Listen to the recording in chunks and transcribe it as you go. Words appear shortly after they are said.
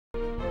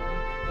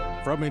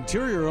From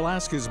Interior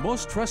Alaska's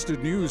most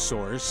trusted news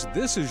source,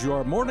 this is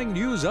your morning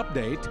news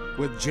update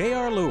with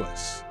J.R.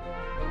 Lewis.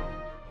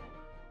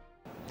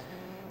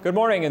 Good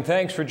morning and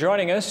thanks for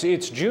joining us.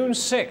 It's June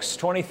 6,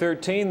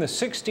 2013, the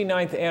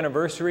 69th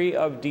anniversary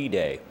of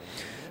D-Day.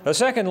 A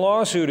second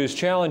lawsuit is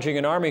challenging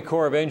an Army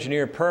Corps of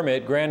Engineer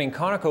permit granting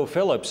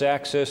ConocoPhillips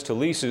access to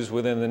leases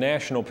within the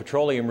National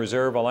Petroleum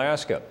Reserve,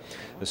 Alaska.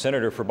 The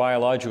Center for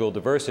Biological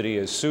Diversity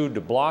has sued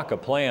to block a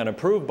plan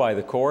approved by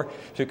the Corps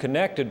to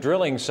connect a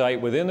drilling site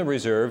within the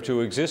reserve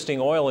to existing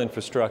oil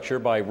infrastructure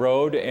by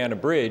road and a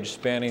bridge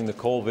spanning the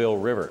Colville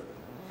River.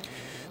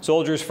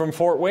 Soldiers from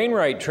Fort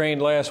Wainwright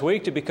trained last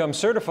week to become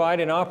certified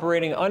in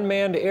operating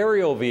unmanned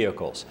aerial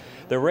vehicles.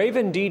 The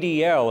Raven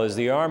DDL is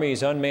the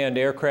Army's unmanned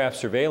aircraft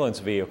surveillance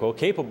vehicle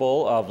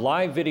capable of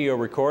live video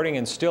recording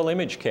and still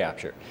image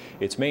capture.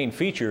 Its main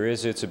feature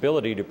is its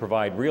ability to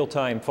provide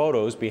real-time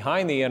photos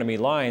behind the enemy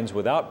lines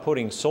without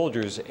putting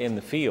soldiers in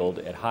the field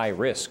at high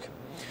risk.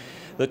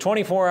 The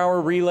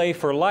 24-hour Relay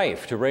for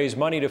Life to raise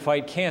money to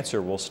fight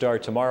cancer will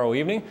start tomorrow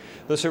evening.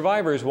 The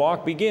Survivors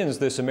Walk begins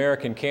this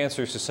American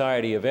Cancer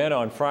Society event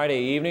on Friday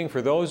evening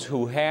for those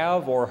who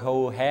have or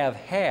who have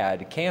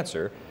had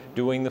cancer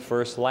doing the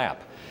first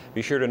lap.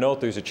 Be sure to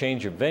note there's a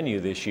change of venue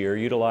this year,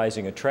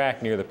 utilizing a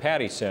track near the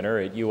Patty Center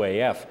at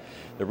UAF.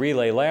 The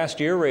relay last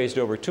year raised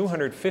over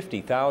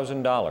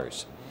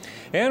 $250,000.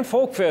 And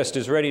Folkfest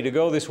is ready to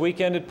go this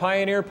weekend at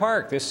Pioneer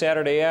Park this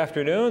Saturday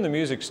afternoon. The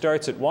music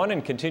starts at 1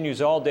 and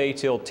continues all day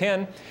till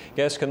 10.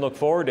 Guests can look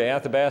forward to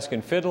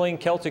Athabascan fiddling,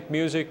 Celtic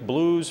music,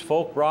 blues,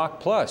 folk rock,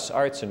 plus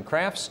arts and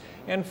crafts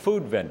and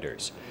food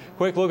vendors.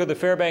 Quick look at the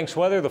Fairbanks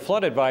weather. The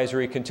flood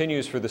advisory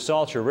continues for the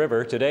Salcher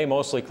River. Today,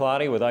 mostly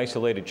cloudy with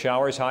isolated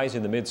showers, highs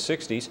in the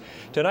mid-60s.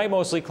 Tonight,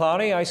 mostly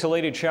cloudy,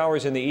 isolated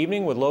showers in the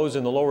evening with lows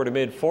in the lower to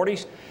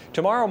mid-40s.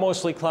 Tomorrow,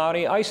 mostly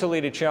cloudy,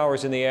 isolated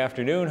showers in the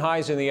afternoon,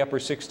 highs in the upper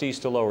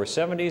 60s to lower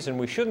 70s, and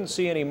we shouldn't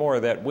see any more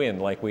of that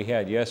wind like we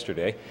had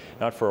yesterday,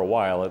 not for a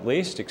while at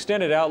least.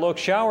 Extended outlook,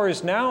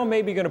 showers now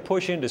maybe going to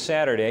push into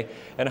Saturday,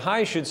 and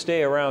highs should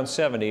stay around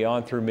 70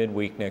 on through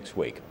midweek next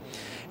week.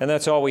 And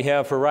that's all we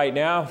have for right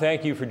now.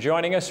 Thank you for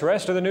joining us. The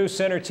rest of the News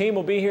Center team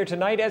will be here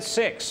tonight at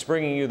 6,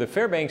 bringing you the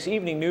Fairbanks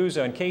Evening News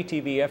on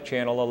KTVF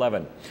Channel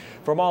 11.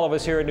 From all of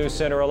us here at News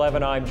Center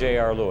 11, I'm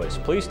J.R. Lewis.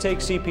 Please take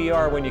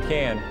CPR when you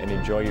can and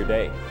enjoy your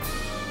day.